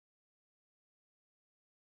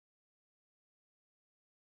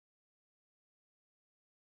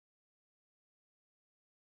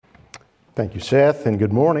Thank you, Seth, and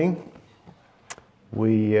good morning.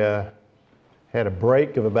 We had a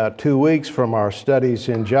break of about 2 weeks from our studies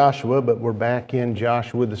in Joshua, but we're back in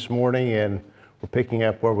Joshua this morning, and we're picking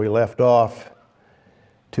up where we left off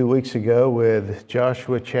 2 weeks ago with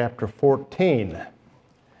Joshua chapter 14.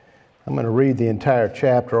 I'm going to read the entire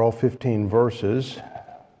chapter, all 15 verses.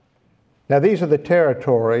 Now these are the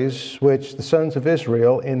territories which the sons of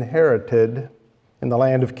Israel inherited in the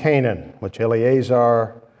land of Canaan, which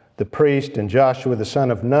Eleazar the priest and Joshua the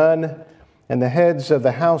son of Nun and the heads of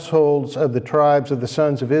the households of the tribes of the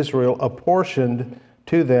sons of Israel apportioned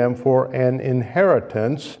to them for an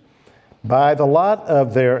inheritance by the lot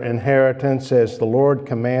of their inheritance as the Lord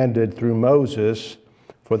commanded through Moses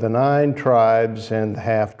for the 9 tribes and the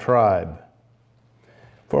half tribe.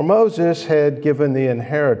 For Moses had given the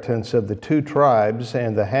inheritance of the 2 tribes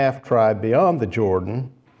and the half tribe beyond the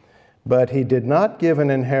Jordan, but he did not give an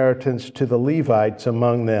inheritance to the Levites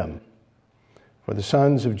among them. For the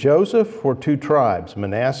sons of Joseph were 2 tribes,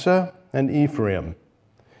 Manasseh and Ephraim,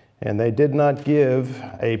 and they did not give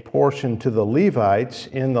a portion to the Levites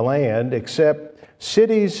in the land except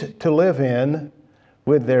cities to live in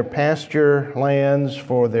with their pasture lands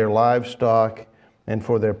for their livestock and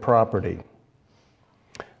for their property.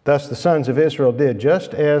 Thus the sons of Israel did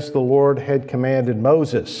just as the Lord had commanded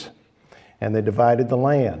Moses, and they divided the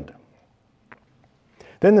land.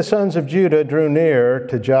 Then the sons of Judah drew near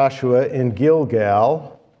to Joshua in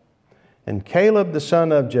Gilgal, and Caleb the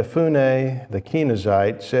son of Jephunneh the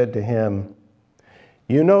Kenizzite said to him,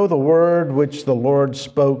 "You know the word which the Lord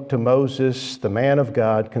spoke to Moses, the man of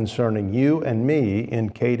God, concerning you and me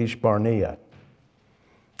in Kadesh Barnea.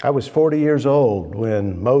 I was 40 years old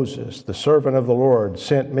when Moses, the servant of the Lord,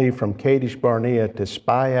 sent me from Kadesh Barnea to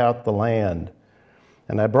spy out the land,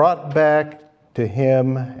 and I brought back word to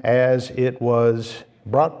him as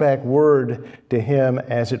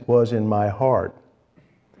it was in my heart.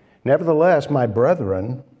 Nevertheless, my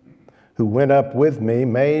brethren who went up with me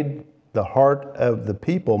made the heart of the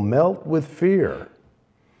people melt with fear.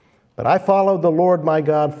 But I followed the Lord my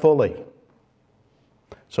God fully.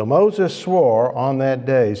 So Moses swore on that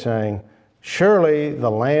day, saying, Surely the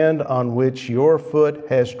land on which your foot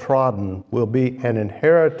has trodden will be an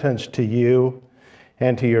inheritance to you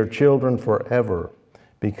and to your children forever,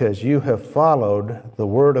 because you have followed the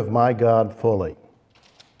word of my God fully.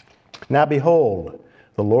 Now behold,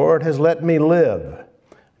 the Lord has let me live,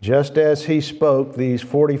 just as he spoke these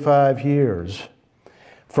 45 years.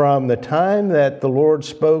 From the time that the Lord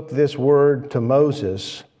spoke this word to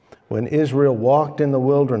Moses, when Israel walked in the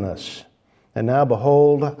wilderness, and now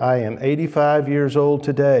behold, I am 85 years old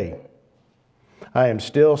today. I am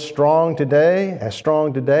still strong today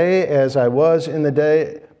as I was in the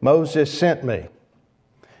day Moses sent me.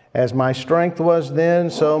 As my strength was then,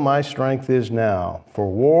 so my strength is now, for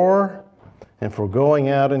war and for going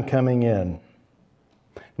out and coming in.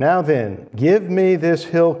 Now then, give me this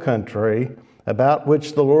hill country about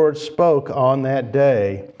which the Lord spoke on that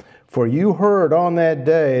day, for you heard on that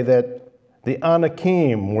day that the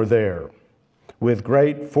Anakim were there, with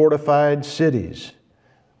great fortified cities.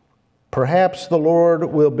 Perhaps the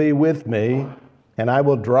Lord will be with me, and I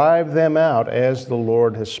will drive them out as the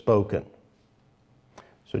Lord has spoken."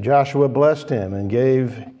 So Joshua blessed him and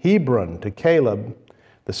gave Hebron to Caleb,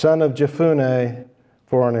 the son of Jephunneh,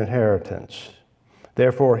 for an inheritance.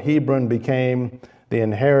 Therefore Hebron became the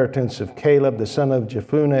inheritance of Caleb, the son of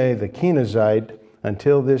Jephunneh, the Kenizzite,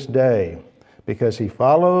 until this day, because he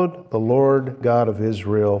followed the Lord God of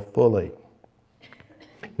Israel fully.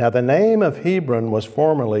 Now the name of Hebron was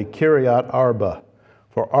formerly Kiriath Arba,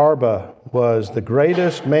 for Arba was the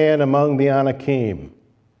greatest man among the Anakim.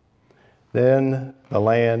 Then the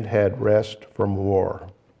land had rest from war.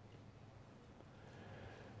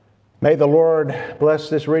 May the Lord bless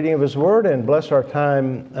this reading of his word and bless our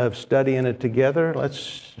time of studying it together.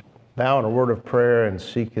 Let's bow in a word of prayer and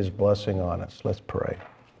seek his blessing on us. Let's pray.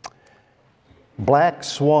 Black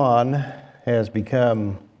swan has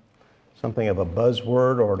become something of a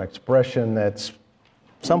buzzword or an expression that's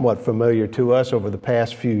somewhat familiar to us over the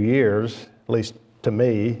past few years, at least to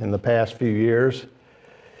me in the past few years.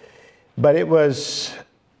 But it was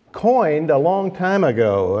coined a long time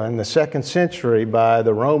ago in the 2nd century by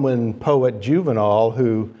the Roman poet Juvenal,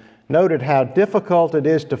 who noted how difficult it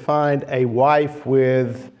is to find a wife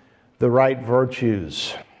with the right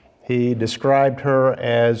virtues. He described her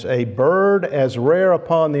as a bird as rare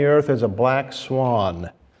upon the earth as a black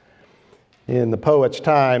swan. In the poet's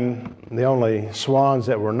time, the only swans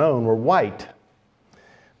that were known were white.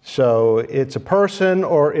 So it's a person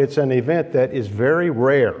or it's an event that is very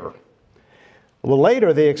rare. Well,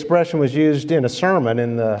 later the expression was used in a sermon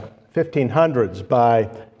in the 1500s by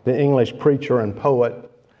the English preacher and poet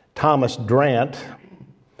Thomas Drant.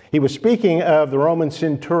 He was speaking of the Roman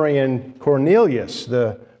centurion Cornelius,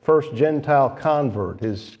 the first Gentile convert.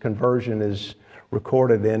 His conversion is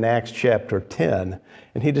recorded in Acts chapter 10.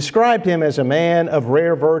 And he described him as a man of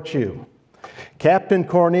rare virtue. Captain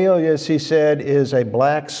Cornelius, he said, is a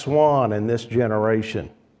black swan in this generation.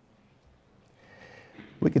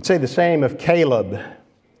 We could say the same of Caleb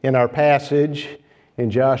in our passage in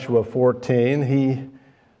Joshua 14. He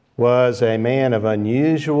was a man of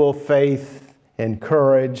unusual faith and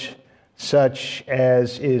courage, such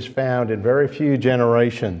as is found in very few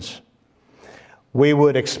generations. We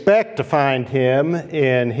would expect to find him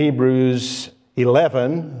in Hebrews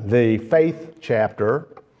 11, the faith chapter.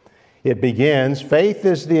 It begins, "Faith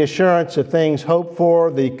is the assurance of things hoped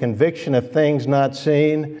for, the conviction of things not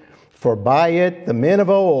seen, for by it the men of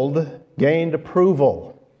old gained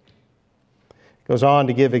approval." It goes on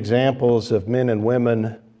to give examples of men and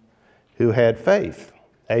women who had faith: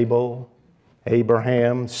 Abel,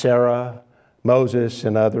 Abraham, Sarah, Moses,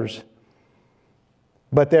 and others.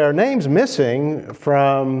 But there are names missing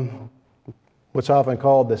from what's often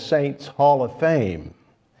called the Saints' Hall of Fame,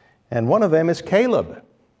 and one of them is Caleb.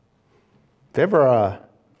 If ever a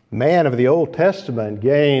man of the Old Testament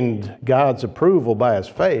gained God's approval by his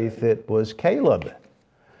faith, it was Caleb.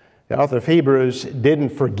 The author of Hebrews didn't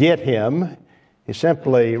forget him. He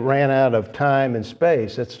simply ran out of time and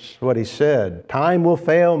space. That's what he said. "Time will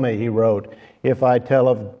fail me," he wrote, "if I tell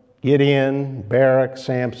of Gideon, Barak,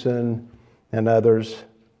 Samson, and others."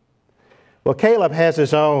 Well, Caleb has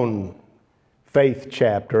his own faith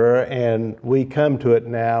chapter, and we come to it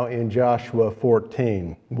now in Joshua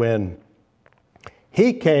 14, when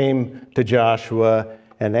he came to Joshua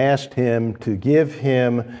and asked him to give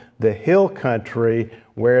him the hill country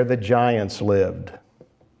where the giants lived.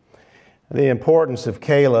 The importance of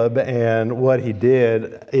Caleb and what he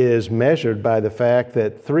did is measured by the fact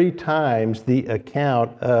that 3 times the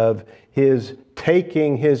account of his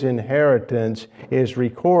taking his inheritance is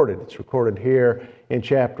recorded. It's recorded here in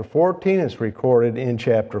chapter 14, it's recorded in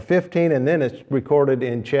chapter 15, and then it's recorded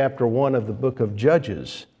in chapter 1 of the book of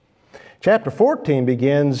Judges. Chapter 14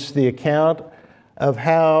 begins the account of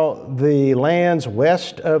how the lands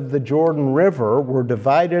west of the Jordan River were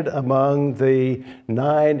divided among the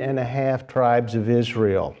 9.5 tribes of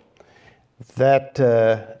Israel.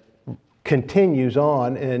 That continues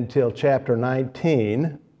on until chapter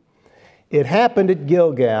 19. It happened at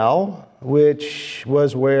Gilgal, which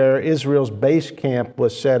was where Israel's base camp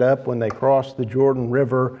was set up when they crossed the Jordan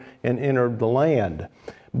River and entered the land.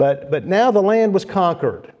 But now the land was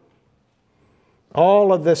conquered.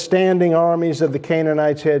 All of the standing armies of the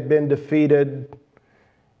Canaanites had been defeated,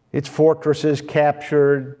 its fortresses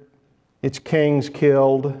captured, its kings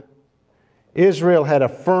killed. Israel had a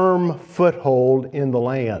firm foothold in the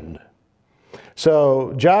land.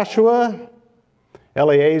 So Joshua,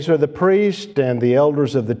 Eleazar the priest, and the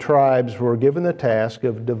elders of the tribes were given the task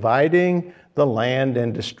of dividing the land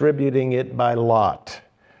and distributing it by lot.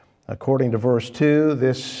 According to verse 2,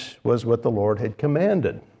 this was what the Lord had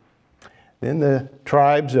commanded. Then the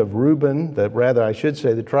tribes of Reuben, the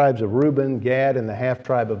tribes of Reuben, Gad, and the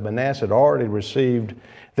half-tribe of Manasseh had already received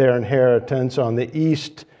their inheritance on the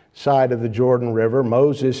east side of the Jordan River.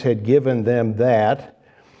 Moses had given them that.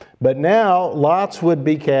 But now lots would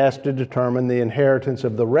be cast to determine the inheritance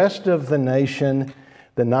of the rest of the nation,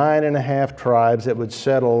 the 9.5 tribes that would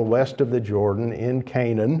settle west of the Jordan in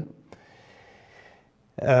Canaan.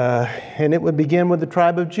 And it would begin with the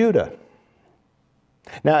tribe of Judah.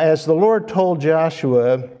 Now, as the Lord told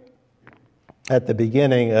Joshua at the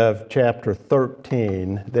beginning of chapter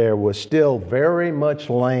 13, there was still very much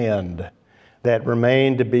land that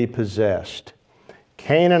remained to be possessed.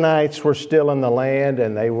 Canaanites were still in the land,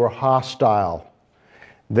 and they were hostile.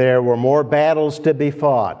 There were more battles to be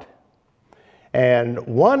fought. And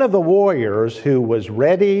one of the warriors who was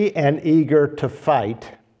ready and eager to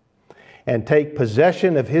fight and take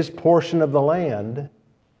possession of his portion of the land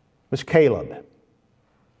was Caleb.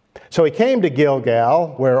 So he came to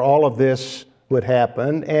Gilgal, where all of this would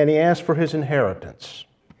happen, and he asked for his inheritance.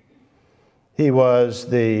 He was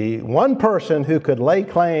the one person who could lay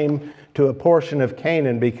claim to a portion of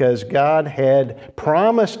Canaan because God had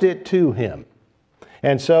promised it to him.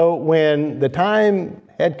 And so when the time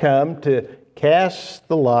had come to cast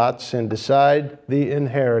the lots and decide the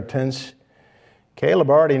inheritance, Caleb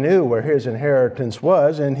already knew where his inheritance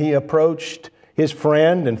was, and he approached his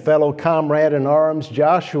friend and fellow comrade in arms,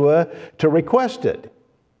 Joshua, to request it.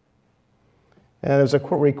 And it was a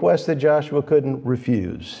request that Joshua couldn't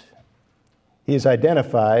refuse. He is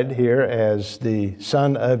identified here as the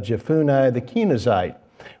son of Jephunneh the Kenizzite,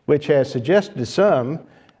 which has suggested to some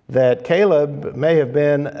that Caleb may have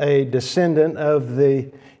been a descendant of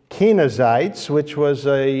the Kenizzites, which was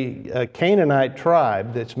a Canaanite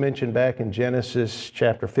tribe that's mentioned back in Genesis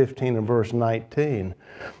chapter 15 and verse 19.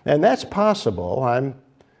 And that's possible.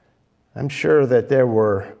 I'm sure that there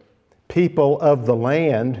were people of the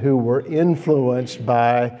land who were influenced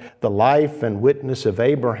by the life and witness of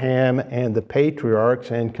Abraham and the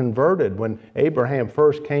patriarchs and converted. When Abraham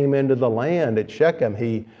first came into the land at Shechem,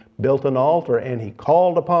 he built an altar and he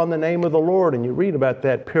called upon the name of the Lord. And you read about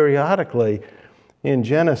that periodically in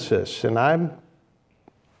Genesis. And I'm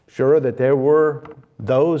sure that there were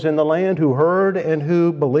those in the land who heard and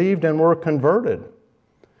who believed and were converted.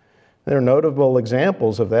 There are notable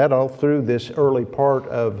examples of that all through this early part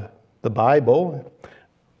of the Bible.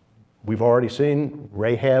 We've already seen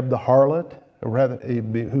Rahab the harlot,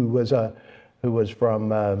 who was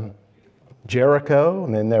from Jericho,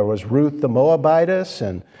 and then there was Ruth the Moabitess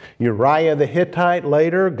and Uriah the Hittite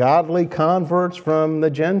later, godly converts from the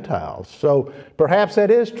Gentiles. So perhaps that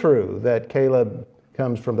is true that Caleb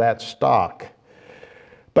comes from that stock.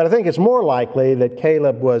 But I think it's more likely that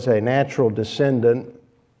Caleb was a natural descendant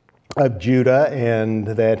of Judah and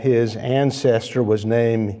that his ancestor was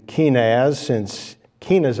named Kenaz, since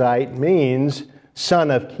Kenizzite means son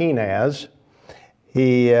of Kenaz.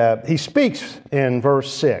 He speaks in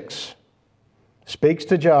verse 6. Speaks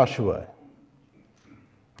to Joshua.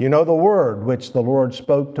 You know the word which the Lord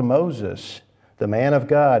spoke to Moses, the man of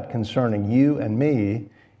God, concerning you and me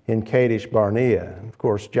in Kadesh Barnea. Of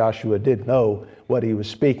course, Joshua did know what he was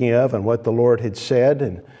speaking of and what the Lord had said,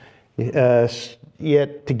 and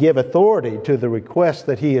yet to give authority to the request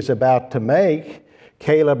that he is about to make,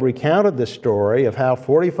 Caleb recounted the story of how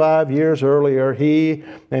 45 years earlier he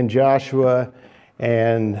and Joshua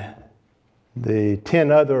and the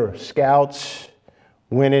 10 other scouts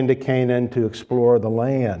went into Canaan to explore the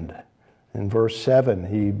land. In verse 7,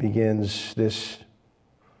 he begins this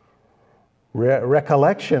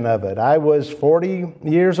recollection of it. I was 40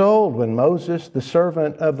 years old when Moses, the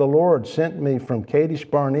servant of the Lord, sent me from Kadesh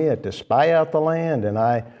Barnea to spy out the land, and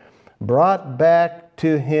I brought back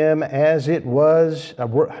to him as it was,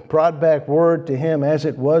 brought back word to him as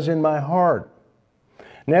it was in my heart.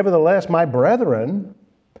 Nevertheless, my brethren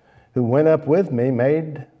who went up with me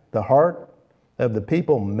made the heart of the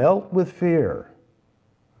people melt with fear.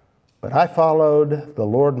 But I followed the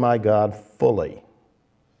Lord my God fully.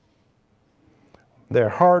 Their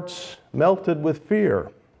hearts melted with fear.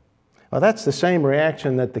 Well, that's the same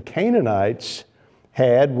reaction that the Canaanites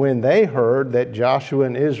had when they heard that Joshua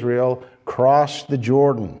and Israel crossed the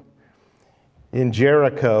Jordan. In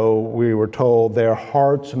Jericho, we were told their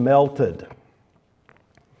hearts melted.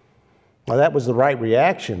 Well, that was the right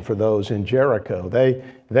reaction for those in Jericho.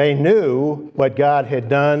 They knew what God had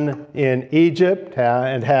done in Egypt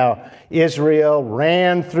and how Israel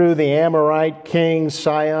ran through the Amorite kings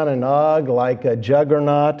Sihon and Og like a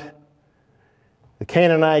juggernaut. The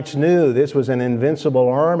Canaanites knew this was an invincible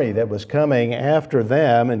army that was coming after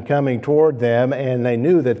them and coming toward them, and they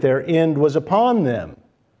knew that their end was upon them.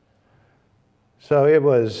 So it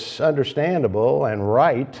was understandable and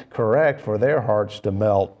right, correct, for their hearts to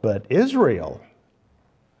melt. But Israel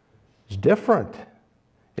is different.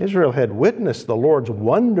 Israel had witnessed the Lord's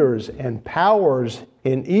wonders and powers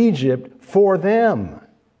in Egypt for them,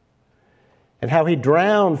 and how he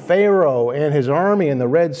drowned Pharaoh and his army in the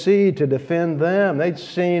Red Sea to defend them. They'd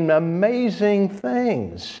seen amazing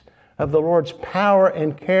things of the Lord's power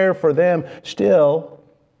and care for them. Still,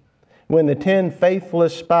 when the 10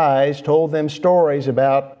 faithless spies told them stories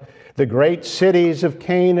about the great cities of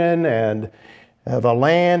Canaan and of a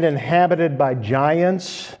land inhabited by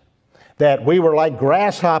giants, that we were like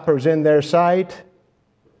grasshoppers in their sight,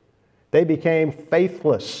 they became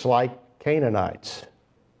faithless like Canaanites.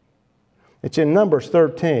 It's in Numbers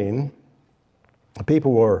 13. The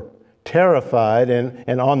people were terrified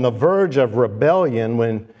and on the verge of rebellion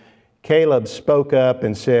when Caleb spoke up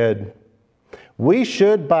and said, "We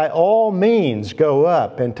should by all means go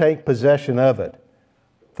up and take possession of it,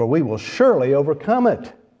 for we will surely overcome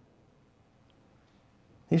it."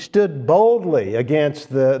 He stood boldly against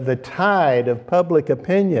the tide of public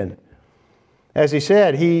opinion. As he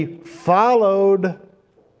said, he followed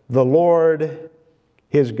the Lord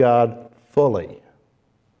his God fully.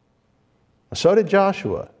 So did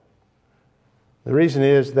Joshua. The reason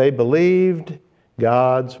is they believed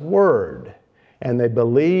God's word. And they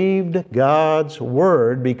believed God's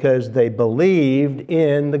word because they believed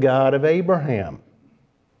in the God of Abraham.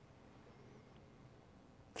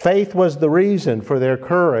 Faith was the reason for their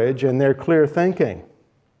courage and their clear thinking.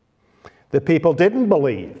 The people didn't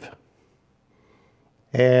believe.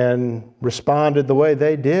 and responded the way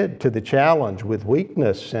they did to the challenge with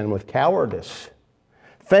weakness and with cowardice.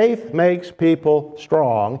 Faith makes people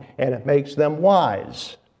strong, and it makes them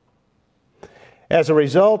wise. As a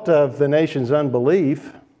result of the nation's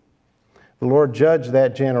unbelief, the Lord judged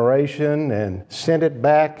that generation and sent it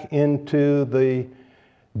back into the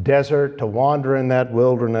desert to wander in that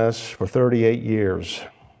wilderness for 38 years.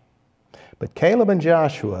 But Caleb and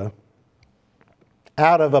Joshua,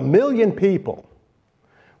 out of 1 million people,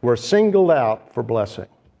 were singled out for blessing.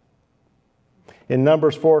 In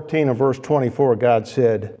Numbers 14 and verse 24, God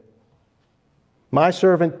said, "My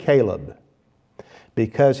servant Caleb,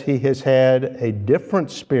 because he has had a different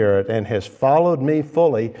spirit and has followed me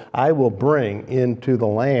fully, I will bring into the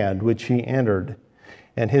land which he entered,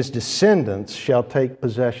 and his descendants shall take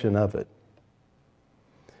possession of it."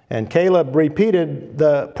 And Caleb repeated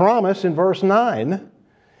the promise in verse 9.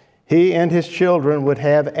 He and his children would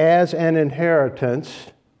have as an inheritance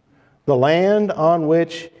the land on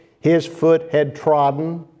which his foot had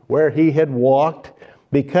trodden, where he had walked,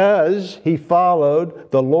 because he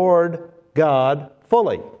followed the Lord God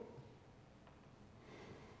fully.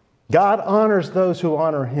 God honors those who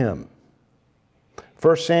honor him.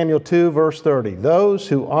 1 Samuel 2, verse 30, "Those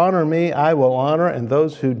who honor me I will honor, and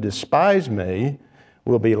those who despise me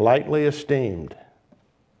will be lightly esteemed."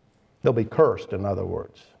 They'll be cursed, in other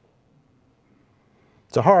words.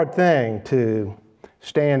 It's a hard thing to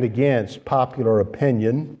stand against popular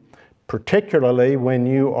opinion, particularly when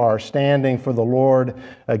you are standing for the Lord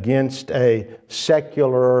against a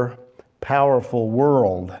secular, powerful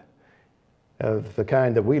world of the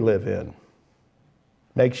kind that we live in.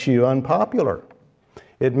 Makes you unpopular.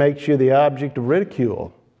 It makes you the object of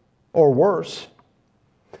ridicule, or worse.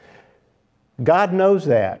 God knows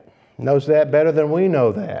that better than we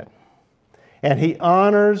know that. And he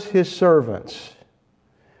honors his servants.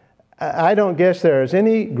 I don't guess there is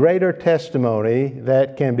any greater testimony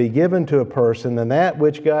that can be given to a person than that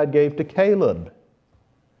which God gave to Caleb.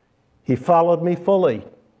 He followed me fully.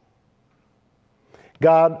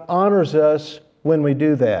 God honors us when we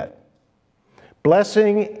do that.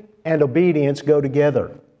 Blessing and obedience go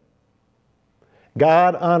together.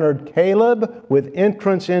 God honored Caleb with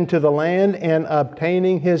entrance into the land and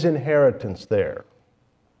obtaining his inheritance there.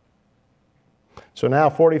 So now,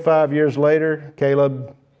 45 years later,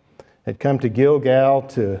 Caleb had come to Gilgal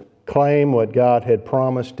to claim what God had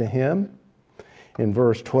promised to him. In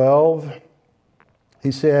verse 12,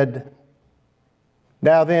 he said,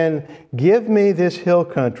 "Now then, give me this hill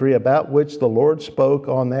country about which the Lord spoke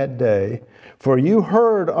on that day, for you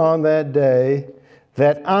heard on that day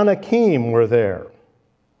that Anakim were there,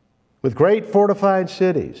 with great fortified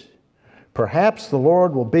cities. Perhaps the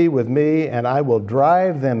Lord will be with me, and I will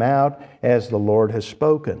drive them out as the Lord has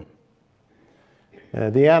spoken."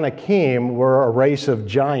 The Anakim were a race of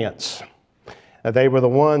giants. They were the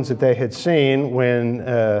ones that they had seen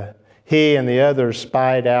when he and the others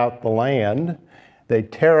spied out the land. They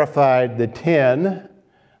terrified the 10,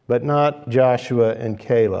 but not Joshua and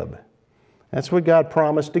Caleb. That's what God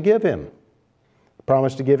promised to give him. He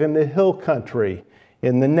promised to give him the hill country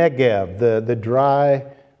in the Negev, the dry,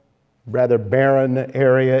 rather barren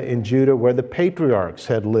area in Judah where the patriarchs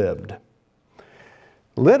had lived.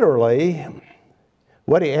 Literally,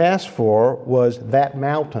 what he asked for was that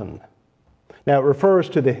mountain. Now, it refers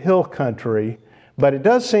to the hill country, but it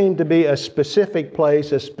does seem to be a specific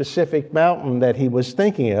place, a specific mountain that he was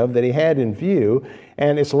thinking of, that he had in view,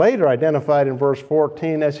 and it's later identified in verse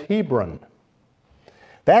 14 as Hebron.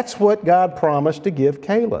 That's what God promised to give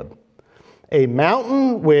Caleb. A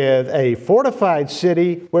mountain with a fortified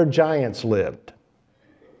city where giants lived.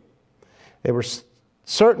 They were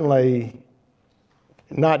certainly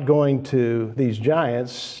not going to, these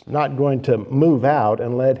giants, not going to move out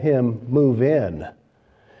and let him move in.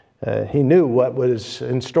 He knew what was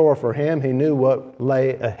in store for him. He knew what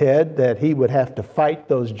lay ahead, that he would have to fight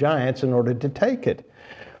those giants in order to take it.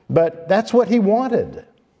 But that's what he wanted.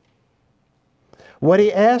 What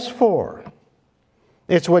he asked for.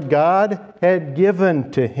 It's what God had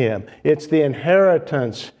given to him. It's the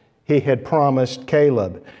inheritance he had promised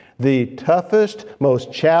Caleb. The toughest,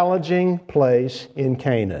 most challenging place in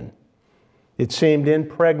Canaan. It seemed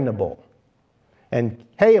impregnable. And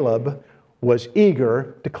Caleb was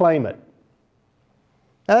eager to claim it.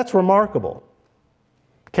 Now, that's remarkable.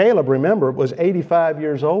 Caleb, remember, was 85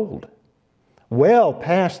 years old, well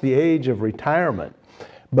past the age of retirement.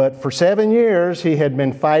 But for 7 years, he had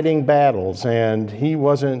been fighting battles, and he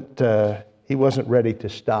wasn't ready to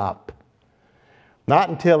stop. Not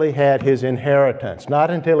until he had his inheritance, not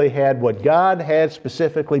until he had what God had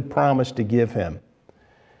specifically promised to give him.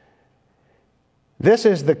 This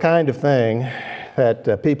is the kind of thing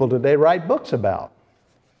that people today write books about.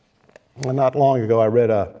 Well, not long ago, I read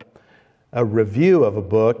a review of a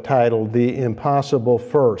book titled The Impossible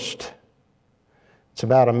First. It's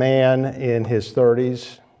about a man in his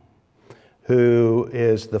 30s who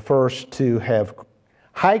is the first to have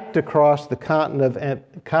hiked across the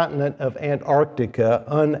continent of Antarctica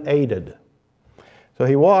unaided. So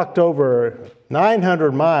he walked over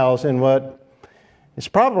 900 miles in what is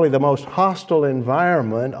probably the most hostile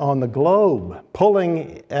environment on the globe,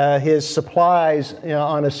 pulling his supplies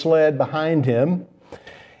on a sled behind him.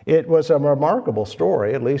 It was a remarkable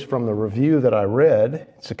story, at least from the review that I read.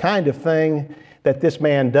 It's the kind of thing that this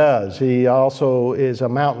man does. He also is a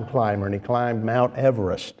mountain climber, and he climbed Mount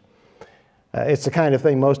Everest. It's the kind of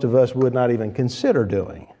thing most of us would not even consider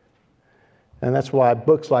doing. And that's why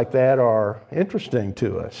books like that are interesting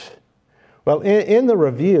to us. Well, in the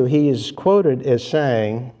review, he is quoted as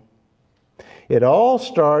saying, "It all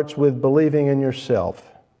starts with believing in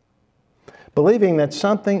yourself. Believing that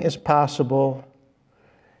something is possible.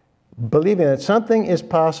 Believing that something is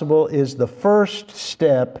possible is the first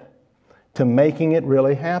step to making it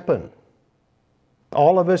really happen.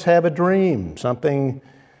 All of us have a dream, something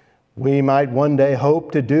we might one day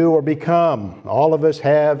hope to do or become. All of us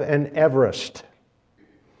have an Everest."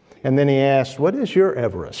 And then he asks, "What is your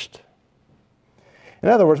Everest?" In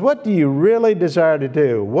other words, what do you really desire to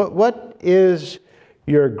do? What is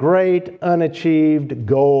your great unachieved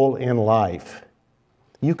goal in life?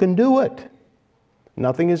 You can do it.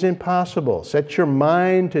 Nothing is impossible. Set your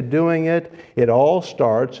mind to doing it. It all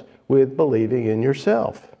starts with believing in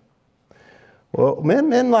yourself. Well,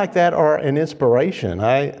 men like that are an inspiration.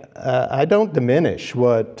 I don't diminish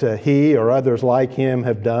what he or others like him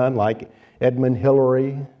have done, like Edmund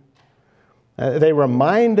Hillary. They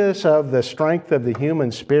remind us of the strength of the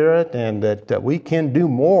human spirit and that we can do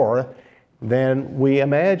more than we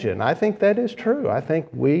imagine. I think that is true. I think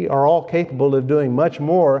we are all capable of doing much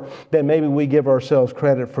more than maybe we give ourselves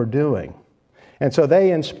credit for doing. And so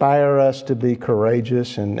they inspire us to be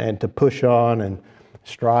courageous and to push on and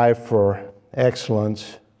strive for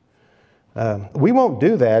excellence. We won't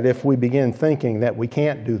do that if we begin thinking that we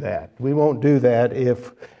can't do that. We won't do that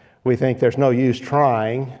if we think there's no use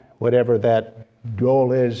trying, whatever that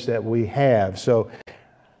goal is that we have. So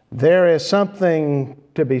there is something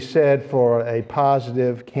to be said for a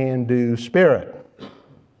positive can-do spirit.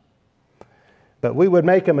 But we would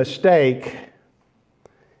make a mistake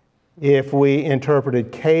if we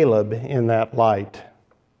interpreted Caleb in that light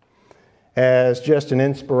as just an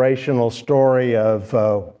inspirational story of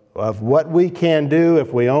what we can do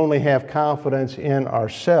if we only have confidence in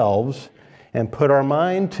ourselves and put our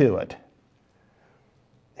mind to it.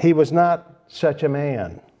 He was not such a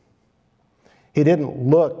man. He didn't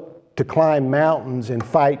look to climb mountains and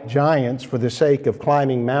fight giants for the sake of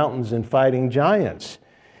climbing mountains and fighting giants.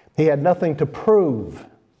 He had nothing to prove.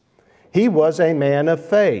 He was a man of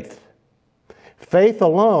faith. Faith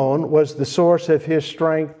alone was the source of his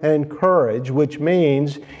strength and courage, which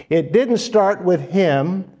means it didn't start with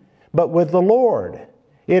him, but with the Lord.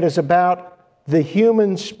 It is about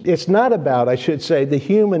it's not about, I should say, the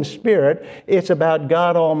human spirit. It's about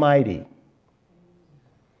God Almighty.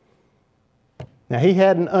 Now, he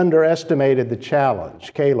hadn't underestimated the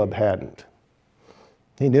challenge. Caleb hadn't.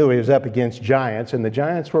 He knew he was up against giants, and the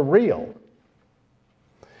giants were real.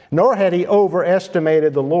 Nor had he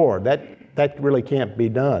overestimated the Lord. That really can't be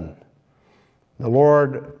done. The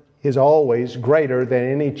Lord is always greater than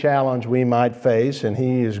any challenge we might face, and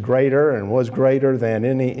He is greater and was greater than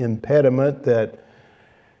any impediment that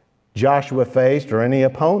Joshua faced or any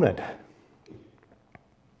opponent.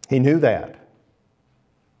 He knew that.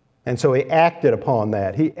 And so he acted upon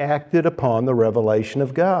that. He acted upon the revelation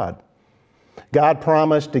of God. God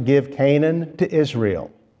promised to give Canaan to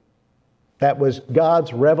Israel. That was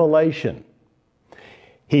God's revelation.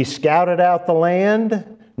 He scouted out the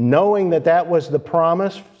land, knowing that that was the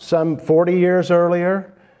promise some 40 years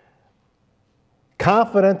earlier,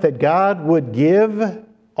 confident that God would give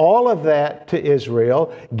all of that to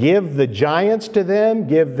Israel, give the giants to them,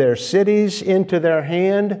 give their cities into their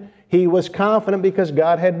hand. He was confident because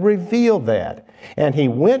God had revealed that. And he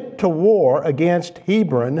went to war against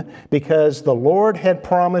Hebron because the Lord had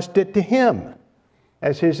promised it to him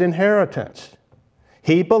as his inheritance.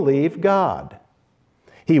 He believed God.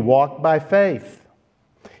 He walked by faith.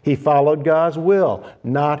 He followed God's will,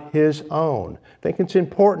 not his own. I think it's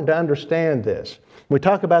important to understand this. When we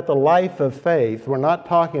talk about the life of faith, we're not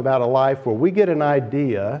talking about a life where we get an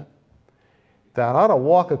idea that I ought to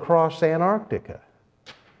walk across Antarctica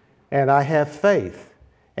and I have faith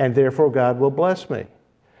and therefore God will bless me.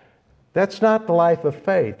 That's not the life of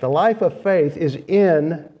faith. The life of faith is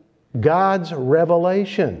in God's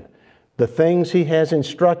revelation, the things He has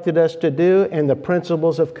instructed us to do, and the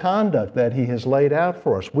principles of conduct that He has laid out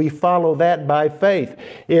for us. We follow that by faith.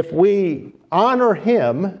 If we honor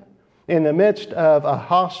Him in the midst of a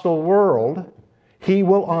hostile world, He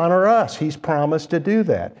will honor us. He's promised to do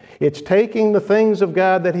that. It's taking the things of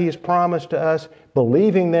God that He has promised to us,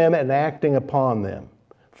 believing them and acting upon them,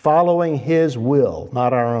 following His will,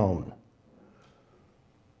 not our own.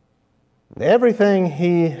 Everything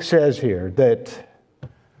he says here, that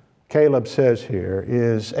Caleb says here,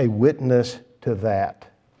 is a witness to that.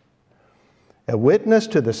 A witness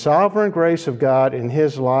to the sovereign grace of God in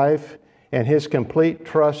his life and his complete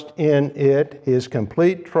trust in it, his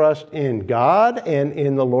complete trust in God and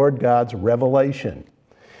in the Lord God's revelation.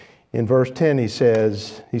 In verse 10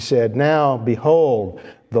 he said, "Now, behold,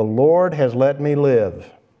 the Lord has let me live."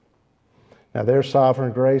 Now there's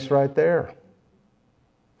sovereign grace right there.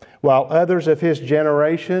 While others of his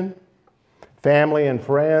generation, family and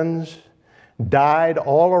friends, died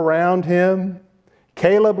all around him,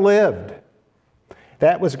 Caleb lived.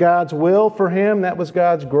 That was God's will for him. That was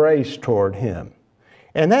God's grace toward him.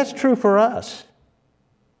 And that's true for us.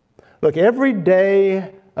 Look, every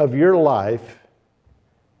day of your life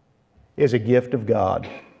is a gift of God.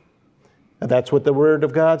 And that's what the Word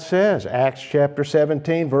of God says. Acts chapter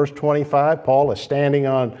 17, verse 25, Paul is standing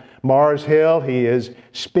on Mars Hill. He is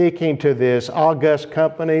speaking to this august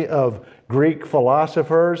company of Greek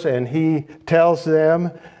philosophers, and he tells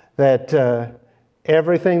them that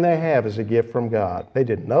everything they have is a gift from God. They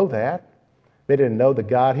didn't know that. They didn't know the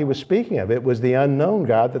God he was speaking of. It was the unknown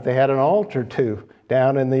God that they had an altar to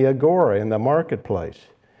down in the agora, in the marketplace.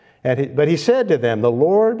 But he said to them, "The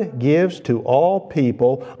Lord gives to all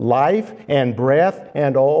people life and breath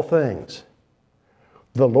and all things."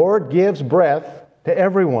 The Lord gives breath to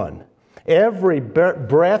everyone. Every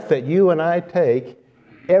breath that you and I take,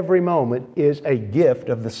 every moment, is a gift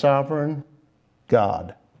of the sovereign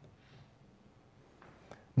God.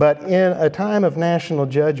 But in a time of national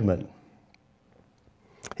judgment,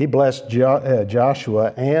 he blessed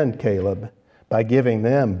Joshua and Caleb by giving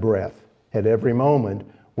them breath at every moment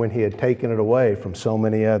when he had taken it away from so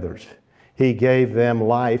many others. He gave them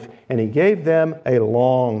life, and he gave them a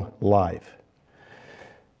long life.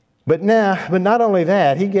 But not only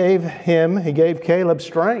that, he gave Caleb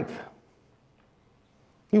strength.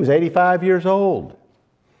 He was 85 years old.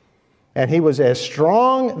 And he was as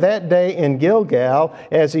strong that day in Gilgal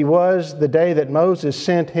as he was the day that Moses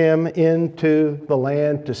sent him into the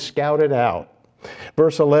land to scout it out.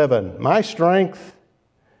 Verse 11, as my strength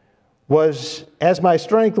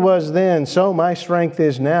was then, so my strength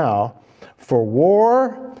is now, for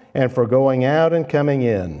war and for going out and coming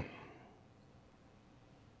in.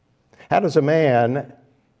 How does a man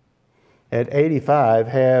at 85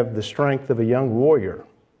 have the strength of a young warrior?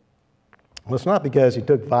 Well, it's not because he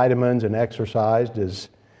took vitamins and exercised, as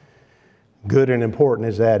good and important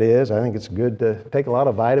as that is. I think it's good to take a lot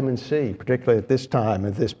of vitamin C, particularly at this time,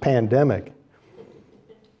 at this pandemic.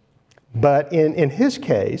 But in his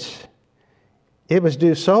case, it was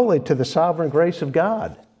due solely to the sovereign grace of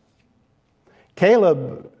God.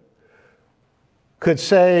 Caleb could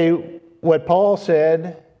say what Paul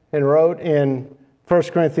said and wrote in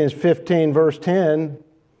 1 Corinthians 15, verse 10,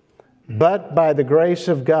 "But by the grace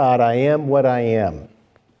of God I am what I am."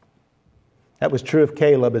 That was true of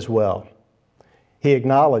Caleb as well. He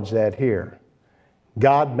acknowledged that here.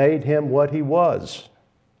 God made him what he was.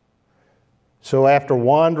 So after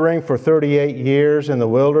wandering for 38 years in the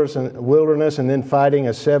wilderness and then fighting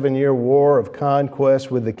a 7-year war of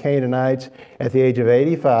conquest with the Canaanites at the age of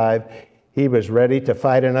 85, he was ready to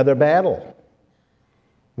fight another battle.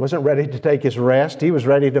 He wasn't ready to take his rest. He was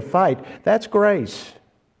ready to fight. That's grace.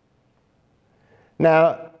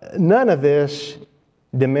 Now, none of this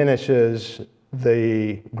diminishes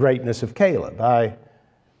the greatness of Caleb. I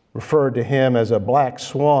referred to him as a black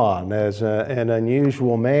swan, as an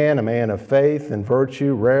unusual man, a man of faith and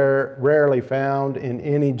virtue, rarely found in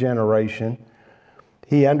any generation.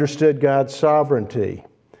 He understood God's sovereignty,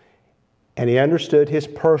 and he understood his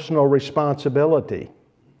personal responsibility,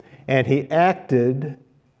 and he acted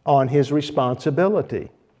on his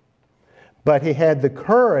responsibility. But he had the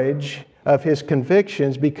courage of his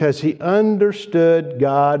convictions because he understood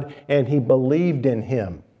God and he believed in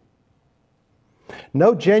Him.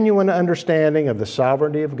 No genuine understanding of the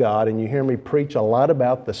sovereignty of God, and you hear me preach a lot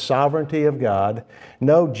about the sovereignty of God,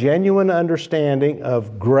 no genuine understanding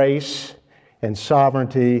of grace and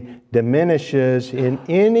sovereignty diminishes in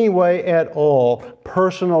any way at all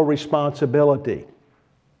personal responsibility.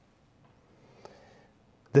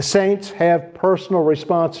 The saints have personal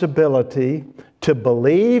responsibility to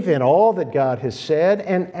believe in all that God has said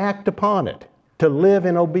and act upon it, to live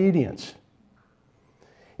in obedience.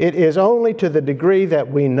 It is only to the degree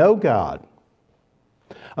that we know God,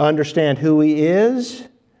 understand who He is,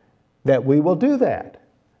 that we will do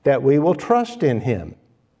that we will trust in Him,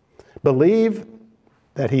 believe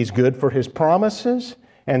that He's good for His promises,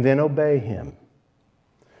 and then obey Him.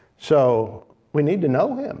 So we need to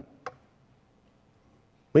know Him.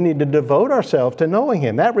 We need to devote ourselves to knowing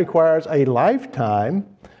Him. That requires a lifetime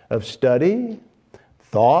of study,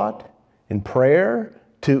 thought, and prayer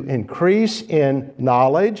to increase in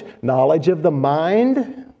knowledge of the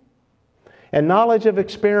mind, and knowledge of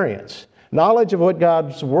experience, knowledge of what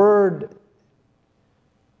God's Word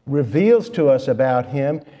reveals to us about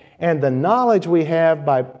Him, and the knowledge we have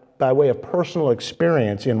by way of personal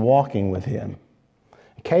experience in walking with Him.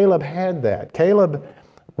 Caleb had that. Caleb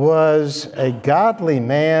was a godly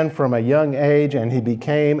man from a young age, and he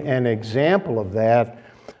became an example of that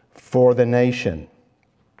for the nation.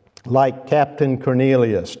 Like Captain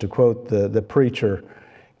Cornelius, to quote the preacher,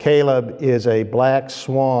 Caleb is a black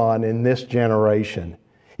swan in this generation.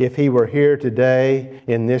 If he were here today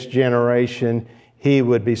in this generation, he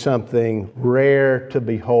would be something rare to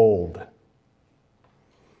behold.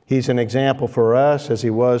 He's an example for us as he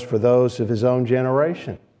was for those of his own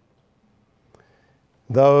generation.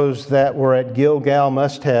 Those that were at Gilgal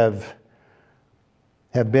must have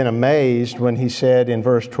been amazed when he said in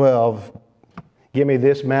verse 12, "Give me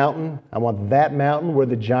this mountain. I want that mountain where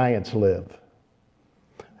the giants live."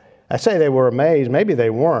 I say they were amazed. Maybe they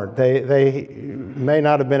weren't. They may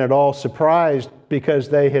not have been at all surprised because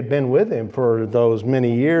they had been with him for those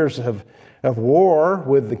many years of war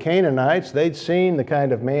with the Canaanites. They'd seen the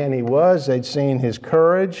kind of man he was. They'd seen his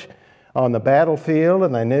courage on the battlefield,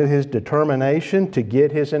 and they knew his determination to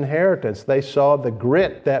get his inheritance. They saw the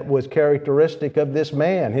grit that was characteristic of this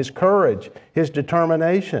man, his courage, his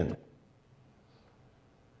determination.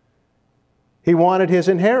 He wanted his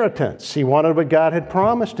inheritance. He wanted what God had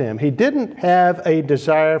promised him. He didn't have a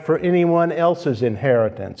desire for anyone else's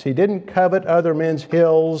inheritance. He didn't covet other men's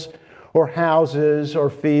hills or houses or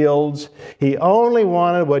fields. He only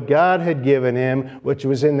wanted what God had given him, which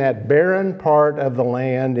was in that barren part of the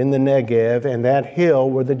land in the Negev and that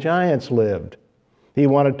hill where the giants lived. He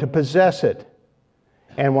wanted to possess it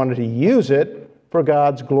and wanted to use it for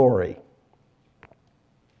God's glory.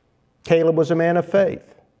 Caleb was a man of faith.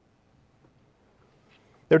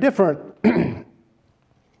 There are different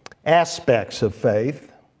aspects of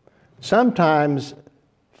faith. Sometimes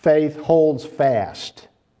faith holds fast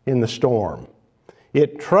in the storm.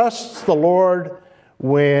 It trusts the Lord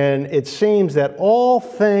when it seems that all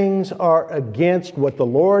things are against what the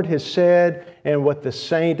Lord has said and what the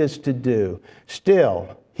saint is to do.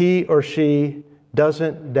 Still, he or she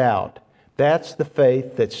doesn't doubt. That's the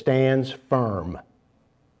faith that stands firm.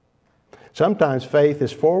 Sometimes faith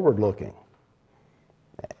is forward-looking,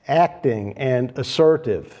 acting and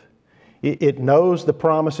assertive. It knows the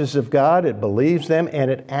promises of God, it believes them, and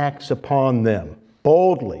it acts upon them,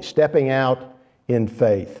 boldly stepping out in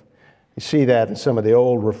faith. You see that in some of the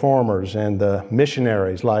old reformers and the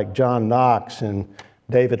missionaries like John Knox and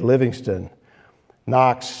David Livingstone.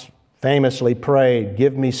 Knox famously prayed,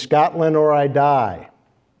 "Give me Scotland or I die."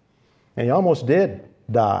 And he almost did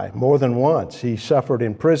die more than once. He suffered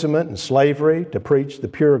imprisonment and slavery to preach the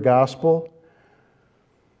pure gospel.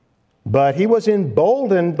 But he was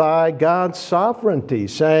emboldened by God's sovereignty,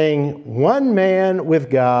 saying, "One man with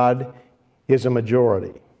God is a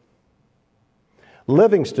majority."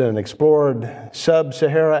 Livingstone explored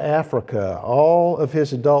sub-Sahara Africa all of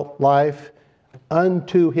his adult life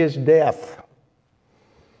unto his death.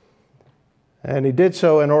 And he did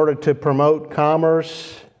so in order to promote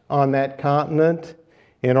commerce on that continent,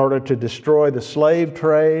 in order to destroy the slave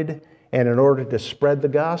trade, and in order to spread the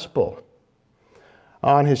gospel.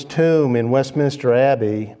 On his tomb in Westminster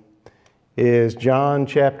Abbey is John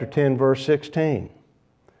chapter 10, verse 16.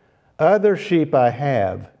 "Other sheep I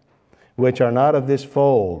have, which are not of this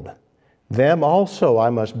fold. Them also I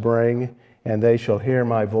must bring, and they shall hear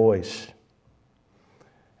my voice."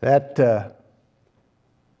 That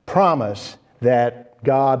promise that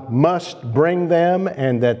God must bring them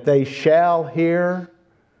and that they shall hear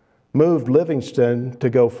moved Livingstone to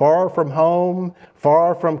go far from home,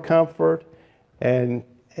 far from comfort, and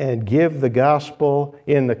give the gospel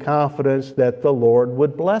in the confidence that the Lord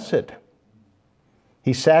would bless it.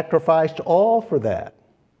 He sacrificed all for that.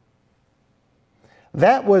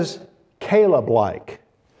 That was Caleb-like,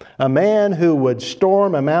 a man who would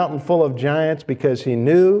storm a mountain full of giants because he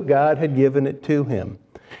knew God had given it to him.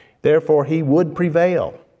 Therefore, he would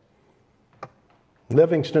prevail.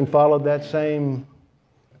 Livingstone followed that same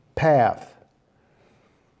path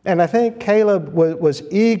And I think Caleb was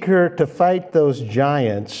eager to fight those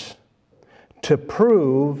giants to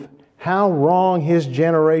prove how wrong his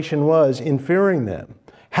generation was in fearing them,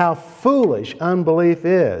 how foolish unbelief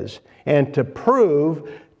is, and to prove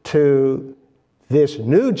to this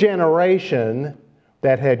new generation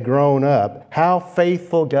that had grown up how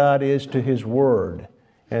faithful God is to His Word,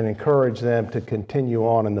 and encourage them to continue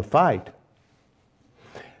on in the fight.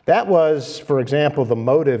 That was, for example, the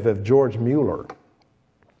motive of George Mueller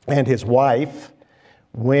and his wife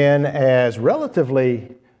when, as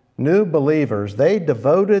relatively new believers, they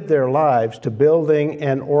devoted their lives to building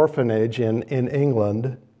an orphanage in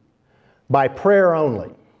England by prayer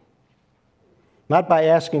only, not by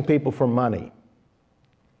asking people for money.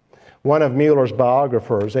 One of Mueller's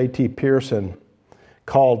biographers, A.T. Pearson,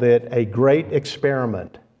 called it a great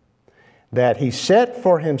experiment that he set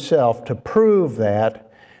for himself to prove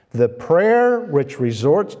that the prayer which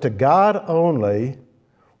resorts to God only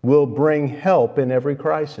will bring help in every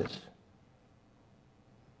crisis.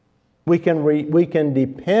 We can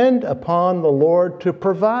depend upon the Lord to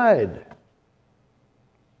provide.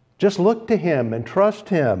 Just look to Him and trust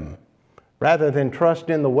Him rather than trust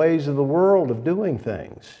in the ways of the world of doing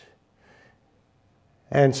things.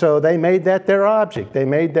 And so they made that their object. They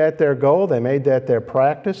made that their goal. They made that their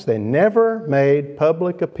practice. They never made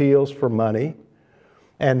public appeals for money.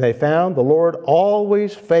 And they found the Lord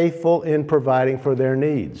always faithful in providing for their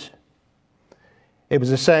needs. It was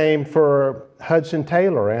the same for Hudson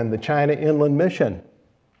Taylor and the China Inland Mission.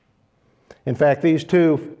 In fact, these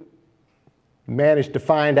two managed to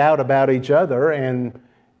find out about each other, and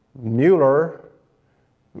Mueller,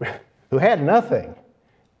 who had nothing,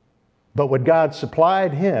 but what God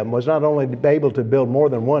supplied him was not only able to build more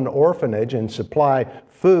than one orphanage and supply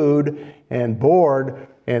food and board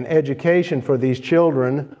and education for these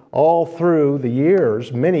children all through the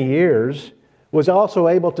years, many years, was also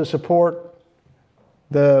able to support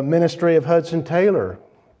the ministry of Hudson Taylor,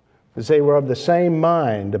 because they were of the same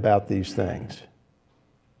mind about these things.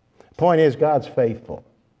 The point is, God's faithful.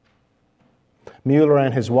 Mueller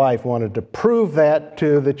and his wife wanted to prove that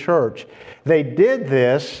to the church. They did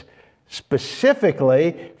this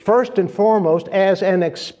specifically, first and foremost, as an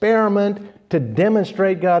experiment to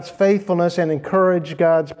demonstrate God's faithfulness and encourage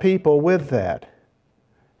God's people with that,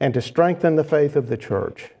 and to strengthen the faith of the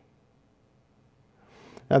church.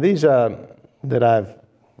 Now, these that I've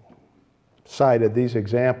cited, these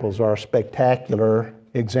examples are spectacular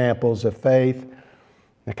examples of faith,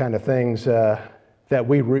 the kind of things that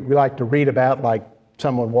we like to read about, like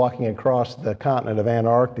someone walking across the continent of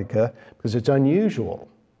Antarctica, because it's unusual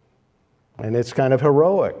and it's kind of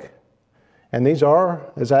heroic. And these are,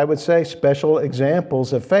 as I would say, special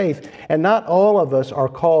examples of faith. And not all of us are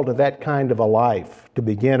called to that kind of a life, to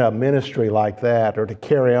begin a ministry like that or to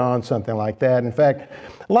carry on something like that. In fact,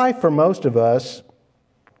 life for most of us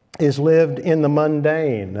is lived in the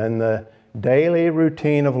mundane and the daily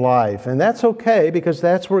routine of life. And that's okay, because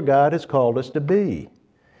that's where God has called us to be.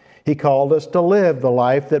 He called us to live the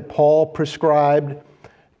life that Paul prescribed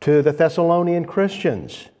to the Thessalonian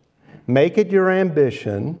Christians. Make it your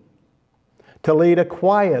ambition to lead a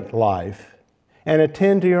quiet life and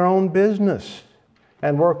attend to your own business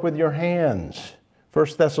and work with your hands. 1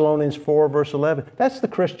 Thessalonians 4, verse 11. That's the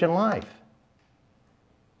Christian life.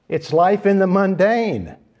 It's life in the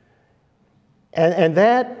mundane. And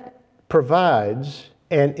that provides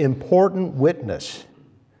an important witness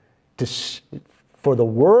for the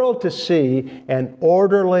world to see an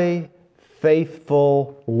orderly,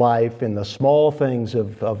 faithful life in the small things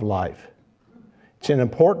of life. It's an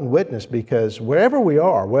important witness, because wherever we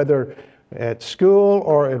are, whether at school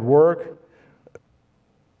or at work,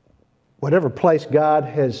 whatever place God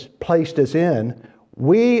has placed us in,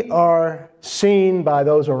 we are seen by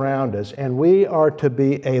those around us, and we are to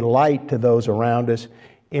be a light to those around us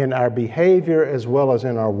in our behavior as well as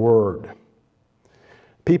in our word.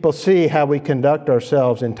 People see how we conduct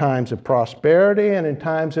ourselves in times of prosperity and in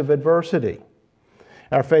times of adversity.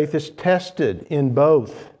 Our faith is tested in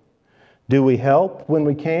both. Do we help when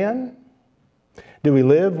we can? Do we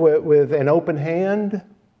live with an open hand?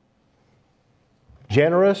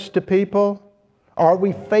 Generous to people? Are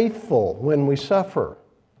we faithful when we suffer?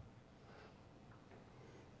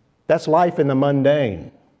 That's life in the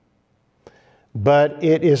mundane. But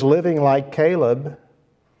it is living like Caleb,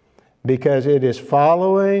 because it is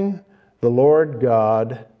following the Lord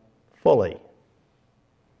God fully.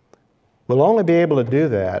 We'll only be able to do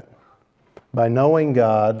that by knowing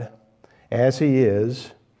God as He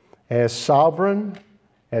is, as sovereign,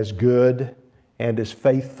 as good, and as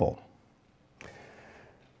faithful.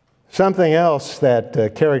 Something else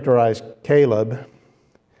that characterized Caleb,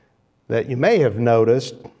 that you may have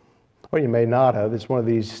noticed, or you may not have. It's one of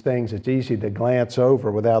these things that's easy to glance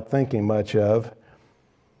over without thinking much of.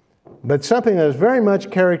 But something that is very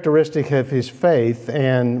much characteristic of his faith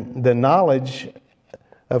and the knowledge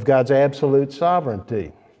of God's absolute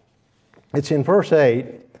sovereignty. It's in verse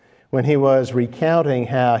 8 when he was recounting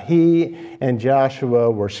how he and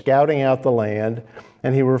Joshua were scouting out the land,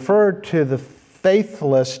 and he referred to the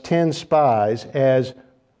faithless 10 spies as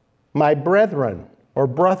my brethren or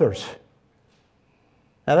brothers.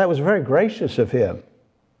 Now that was very gracious of him.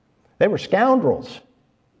 They were scoundrels.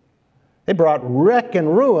 They brought wreck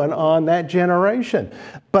and ruin on that generation.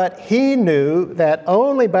 But he knew that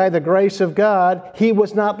only by the grace of God he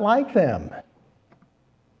was not like them.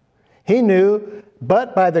 He knew,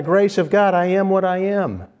 but by the grace of God I am what I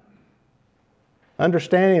am.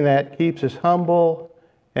 Understanding that keeps us humble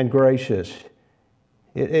and gracious.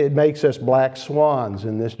 It makes us black swans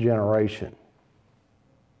in this generation.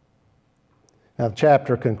 Now the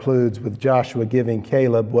chapter concludes with Joshua giving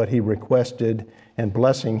Caleb what he requested and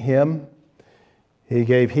blessing him. He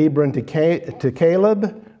gave Hebron to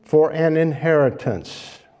Caleb for an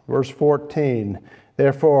inheritance. Verse 14,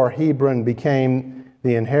 therefore Hebron became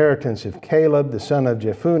the inheritance of Caleb, the son of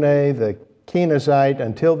Jephunneh, the Kenizzite,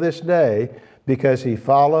 until this day, because he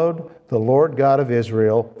followed the Lord God of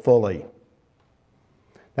Israel fully.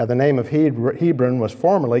 Now the name of Hebron was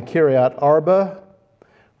formerly Kiriath Arba,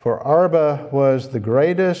 for Arba was the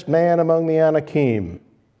greatest man among the Anakim.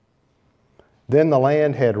 Then the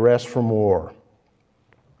land had rest from war.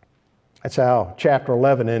 That's how chapter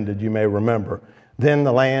 11 ended, you may remember. Then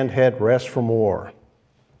the land had rest from war.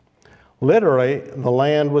 Literally, the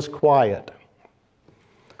land was quiet.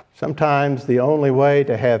 Sometimes the only way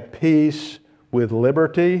to have peace with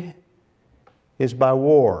liberty is by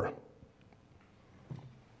war.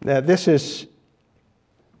 Now, this is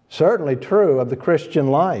certainly true of the Christian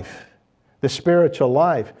life, the spiritual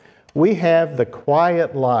life. We have the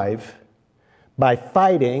quiet life by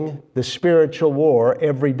fighting the spiritual war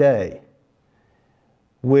every day,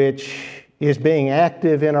 which is being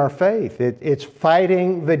active in our faith. It's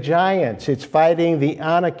fighting the giants. It's fighting the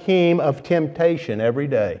Anakim of temptation every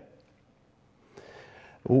day.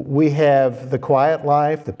 We have the quiet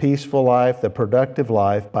life, the peaceful life, the productive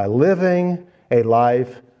life by living a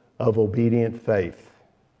life of obedient faith.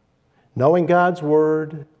 Knowing God's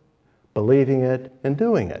Word, believing it, and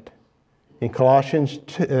doing it. In Colossians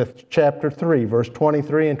chapter 3, verse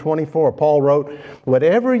 23 and 24, Paul wrote,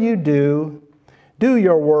 whatever you do, do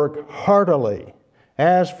your work heartily,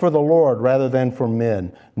 as for the Lord rather than for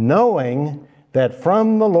men, knowing that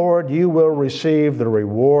from the Lord you will receive the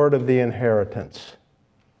reward of the inheritance.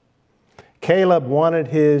 Caleb wanted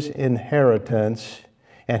his inheritance,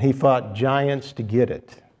 and he fought giants to get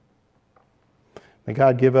it. May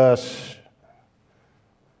God give us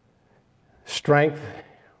strength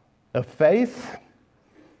of faith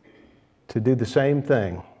to do the same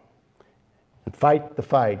thing and fight the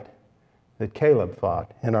fight that Caleb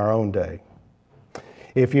fought in our own day.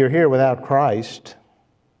 If you're here without Christ,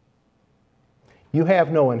 you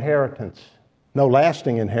have no inheritance, no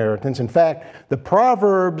lasting inheritance. In fact, the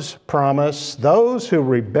Proverbs promise those who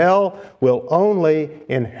rebel will only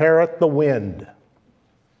inherit the wind.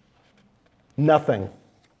 Nothing.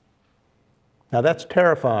 Now that's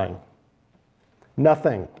terrifying.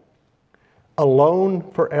 Nothing.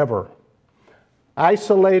 Alone forever.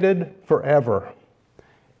 Isolated forever.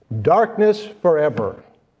 Darkness forever.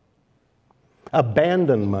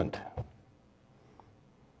 Abandonment.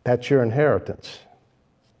 That's your inheritance.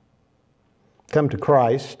 Come to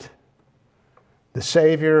Christ, the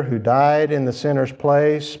Savior who died in the sinner's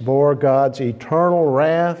place, bore God's eternal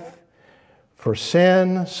wrath for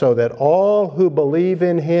sin, so that all who believe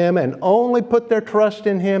in Him and only put their trust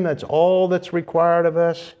in Him, that's all that's required of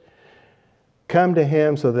us, come to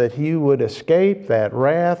Him so that He would escape that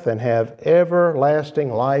wrath and have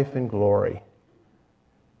everlasting life and glory.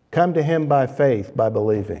 Come to Him by faith, by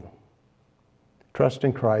believing. Trust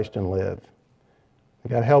in Christ and live.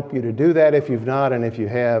 God help you to do that if you've not, and if you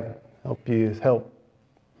have, help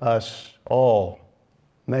us all.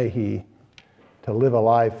 May He to live a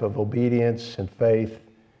life of obedience and faith,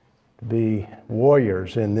 to be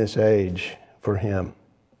warriors in this age for Him.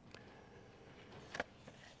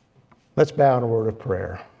 Let's bow in a word of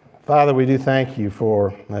prayer. Father, we do thank You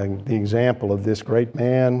for the example of this great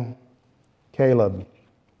man, Caleb.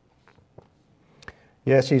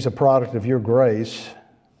 Yes, he's a product of Your grace,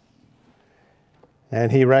 and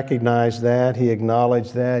he recognized that, he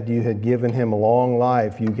acknowledged that. You had given him a long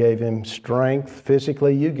life. You gave him strength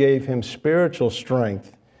physically. You gave him spiritual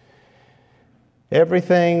strength.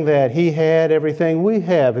 Everything that he had, everything we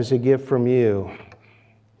have is a gift from You.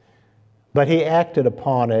 But he acted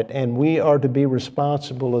upon it, and we are to be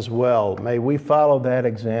responsible as well. May we follow that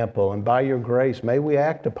example, and by your grace, may we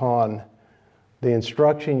act upon the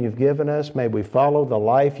instruction you've given us. May we follow the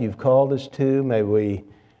life you've called us to. May we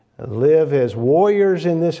live as warriors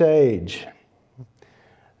in this age,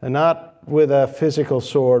 and not with a physical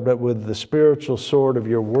sword, but with the spiritual sword of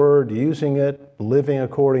your word, using it, living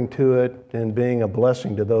according to it, and being a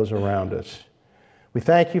blessing to those around us. We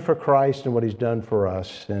thank you for Christ and what he's done for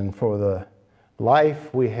us and for the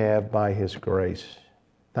life we have by his grace.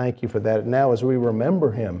 Thank you for that. Now, as we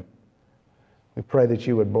remember him, we pray that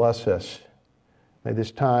you would bless us. May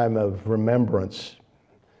this time of remembrance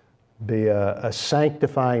be a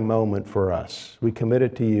sanctifying moment for us. We commit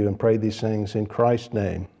it to you and pray these things in Christ's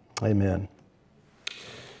name. Amen.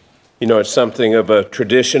 You know, it's something of a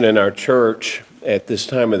tradition in our church at this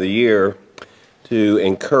time of the year to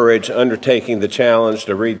encourage undertaking the challenge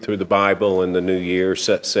to read through the Bible in the new year.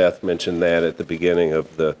 Seth mentioned that at the beginning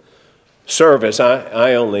of the service.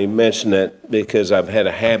 I only mention it because I've had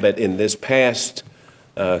a habit in this past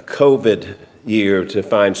COVID year to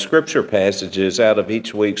find scripture passages out of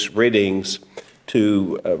each week's readings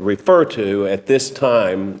to refer to at this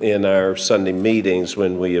time in our Sunday meetings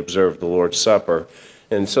when we observe the Lord's Supper.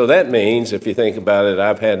 And so that means, if you think about it,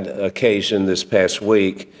 I've had occasion this past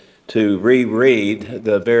week to reread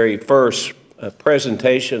the very first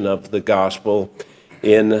presentation of the gospel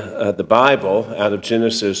in the Bible out of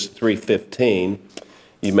Genesis 3:15.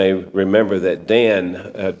 You may remember that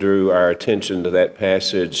Dan drew our attention to that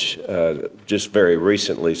passage just very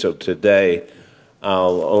recently. So today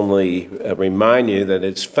I'll only remind you that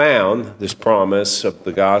it's found, this promise of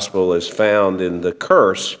the gospel is found in the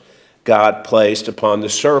curse God placed upon the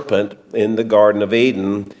serpent in the Garden of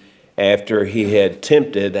Eden after he had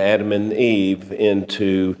tempted Adam and Eve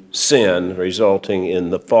into sin, resulting in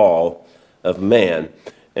the fall of man.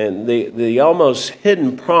 And the almost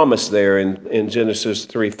hidden promise there in Genesis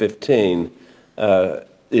 3:15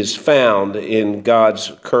 is found in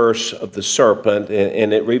God's curse of the serpent,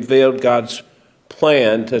 and it revealed God's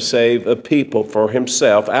plan to save a people for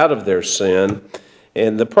himself out of their sin.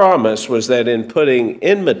 And the promise was that in putting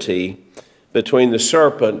enmity between the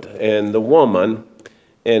serpent and the woman,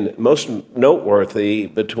 and most noteworthy,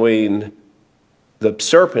 between the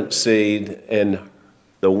serpent's seed and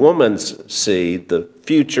the woman's seed, the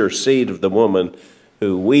future seed of the woman,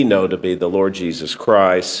 who we know to be the Lord Jesus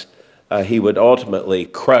Christ, he would ultimately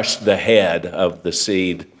crush the head of the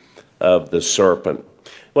seed of the serpent.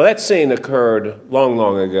 Well, that scene occurred long,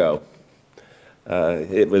 long ago.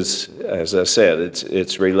 It was, as I said,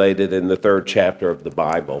 it's related in the 3rd chapter of the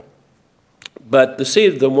Bible. But the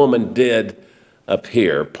seed of the woman did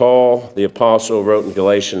appear. Paul, the apostle, wrote in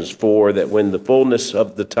Galatians 4 that when the fullness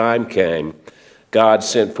of the time came, God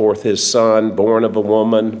sent forth his Son, born of a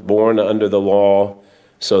woman, born under the law,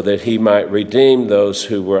 so that he might redeem those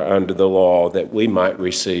who were under the law, that we might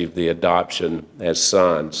receive the adoption as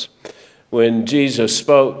sons. When Jesus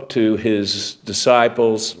spoke to his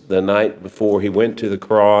disciples the night before he went to the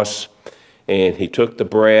cross, and he took the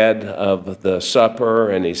bread of the supper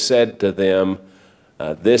and he said to them,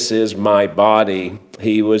 "This is my body,"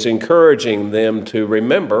 he was encouraging them to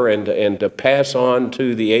remember and to pass on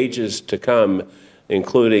to the ages to come,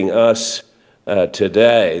 including us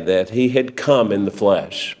today, that he had come in the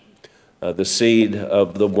flesh, the seed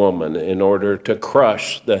of the woman, in order to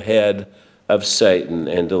crush the head of Satan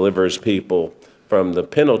and deliver his people from the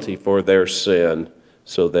penalty for their sin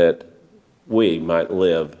so that we might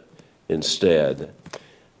live instead.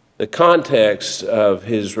 The context of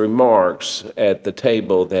his remarks at the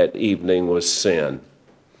table that evening was sin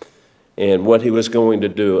and what he was going to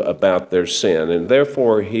do about their sin. And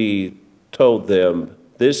therefore he told them,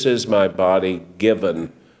 "This is my body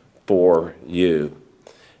given for you."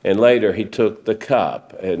 And later he took the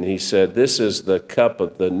cup and he said, "This is the cup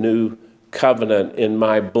of the new covenant in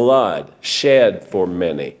my blood, shed for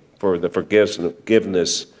many, for the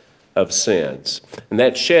forgiveness of sins." And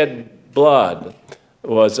that shed blood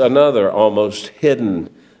was another almost hidden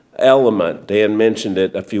element. Dan mentioned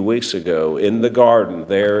it a few weeks ago in the garden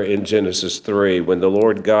there in Genesis 3, when the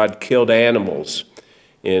Lord God killed animals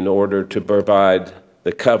in order to provide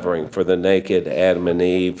the covering for the naked Adam and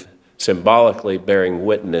Eve, symbolically bearing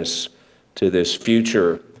witness to this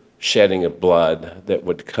future shedding of blood that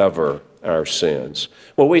would cover our sins.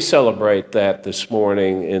 Well, we celebrate that this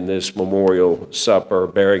morning in this memorial supper,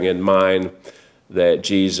 bearing in mind that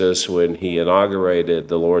Jesus, when he inaugurated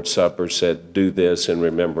the Lord's Supper, said, "Do this in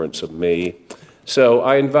remembrance of me." So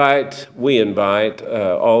we invite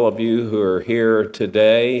all of you who are here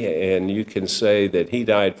today, and you can say that he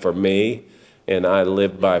died for me, and I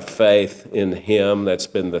live by faith in him. That's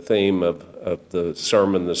been the theme of the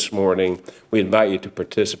sermon this morning. We invite you to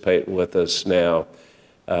participate with us now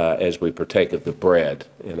as we partake of the bread,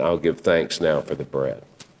 and I'll give thanks now for the bread.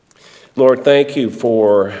 Lord, thank you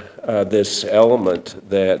for this element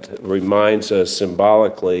that reminds us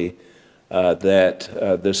symbolically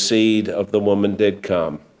that the seed of the woman did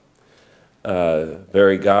come.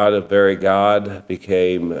 Very God of very God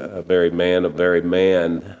became a very man of very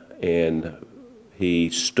man, and he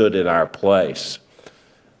stood in our place.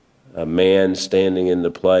 A man standing in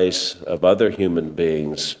the place of other human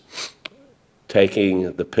beings,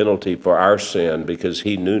 taking the penalty for our sin because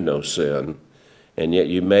he knew no sin. And yet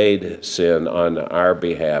you made sin on our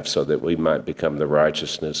behalf so that we might become the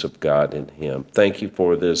righteousness of God in him. Thank you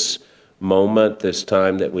for this moment, this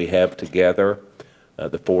time that we have together,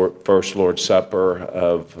 the first Lord's Supper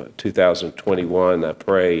of 2021. I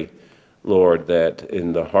pray, Lord, that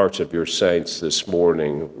in the hearts of your saints this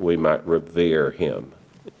morning we might revere him.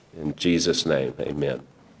 In Jesus' name, amen.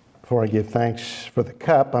 Before I give thanks for the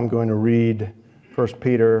cup, I'm going to read 1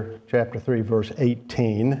 Peter chapter 3, verse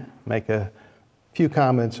 18, make a few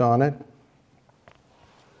comments on it.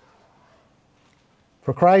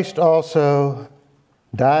 For Christ also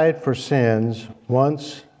died for sins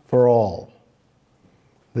once for all,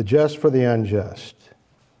 the just for the unjust,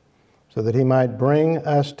 so that he might bring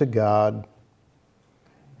us to God,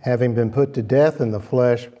 having been put to death in the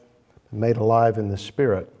flesh, but made alive in the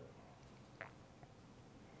Spirit.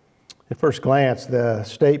 At first glance, the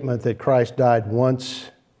statement that Christ died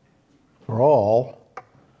once for all,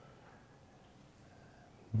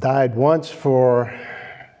 died once for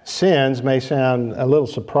sins, may sound a little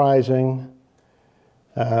surprising,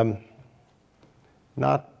 not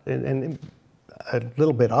and a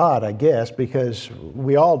little bit odd, I guess, because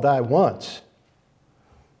we all die once.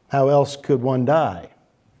 How else could one die?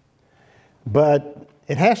 But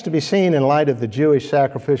it has to be seen in light of the Jewish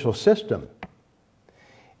sacrificial system,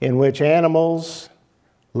 in which animals,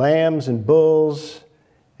 lambs and bulls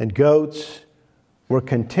and goats were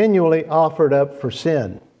continually offered up for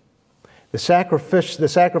sin. The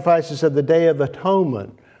sacrifices of the Day of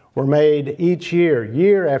Atonement were made each year,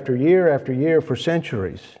 year after year after year for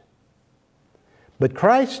centuries. But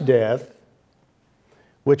Christ's death,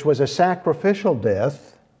 which was a sacrificial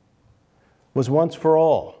death, was once for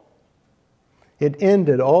all. It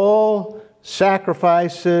ended all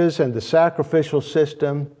sacrifices and the sacrificial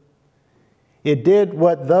system. It did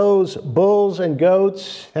what those bulls and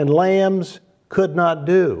goats and lambs could not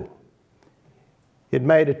do. It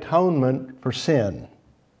made atonement for sin.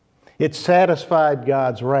 It satisfied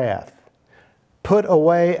God's wrath, put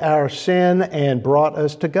away our sin, and brought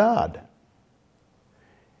us to God.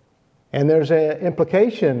 And there's an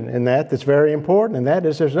implication in that that's very important, and that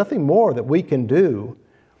is there's nothing more that we can do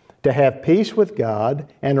to have peace with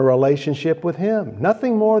God and a relationship with him.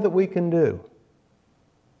 Nothing more that we can do.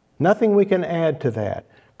 Nothing we can add to that.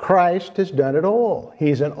 Christ has done it all.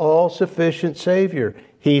 He's an all-sufficient Savior.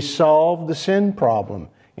 He solved the sin problem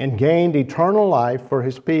and gained eternal life for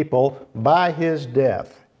his people by his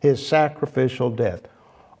death, his sacrificial death.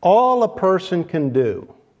 All a person can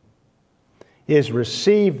do is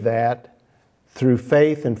receive that through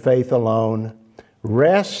faith and faith alone,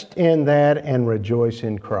 rest in that, and rejoice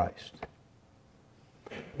in Christ.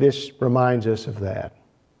 This reminds us of that.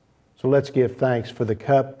 So let's give thanks for the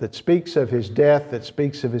cup that speaks of his death, that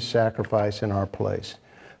speaks of his sacrifice in our place.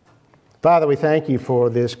 Father, we thank you for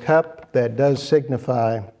this cup that does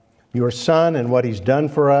signify your Son and what he's done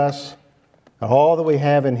for us, and all that we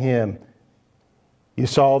have in him. You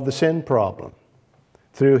solved the sin problem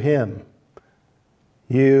through him.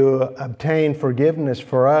 You obtained forgiveness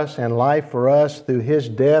for us and life for us through his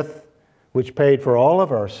death, which paid for all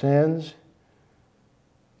of our sins,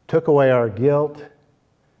 took away our guilt,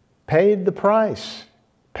 paid the price,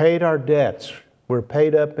 paid our debts. We're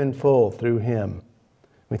paid up in full through him.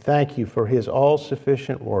 We thank you for his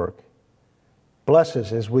all-sufficient work. Bless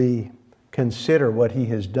us as we consider what he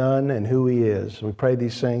has done and who he is. We pray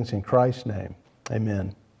these things in Christ's name.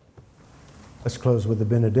 Amen. Let's close with the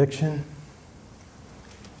benediction.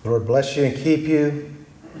 The Lord bless you and keep you.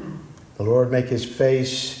 The Lord make his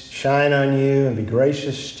face shine on you and be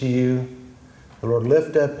gracious to you. The Lord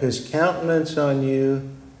lift up his countenance on you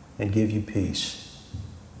and give you peace.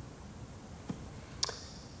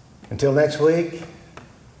 Until next week,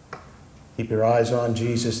 keep your eyes on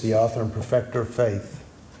Jesus, the author and perfecter of faith.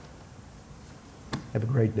 Have a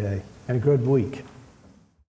great day and a good week.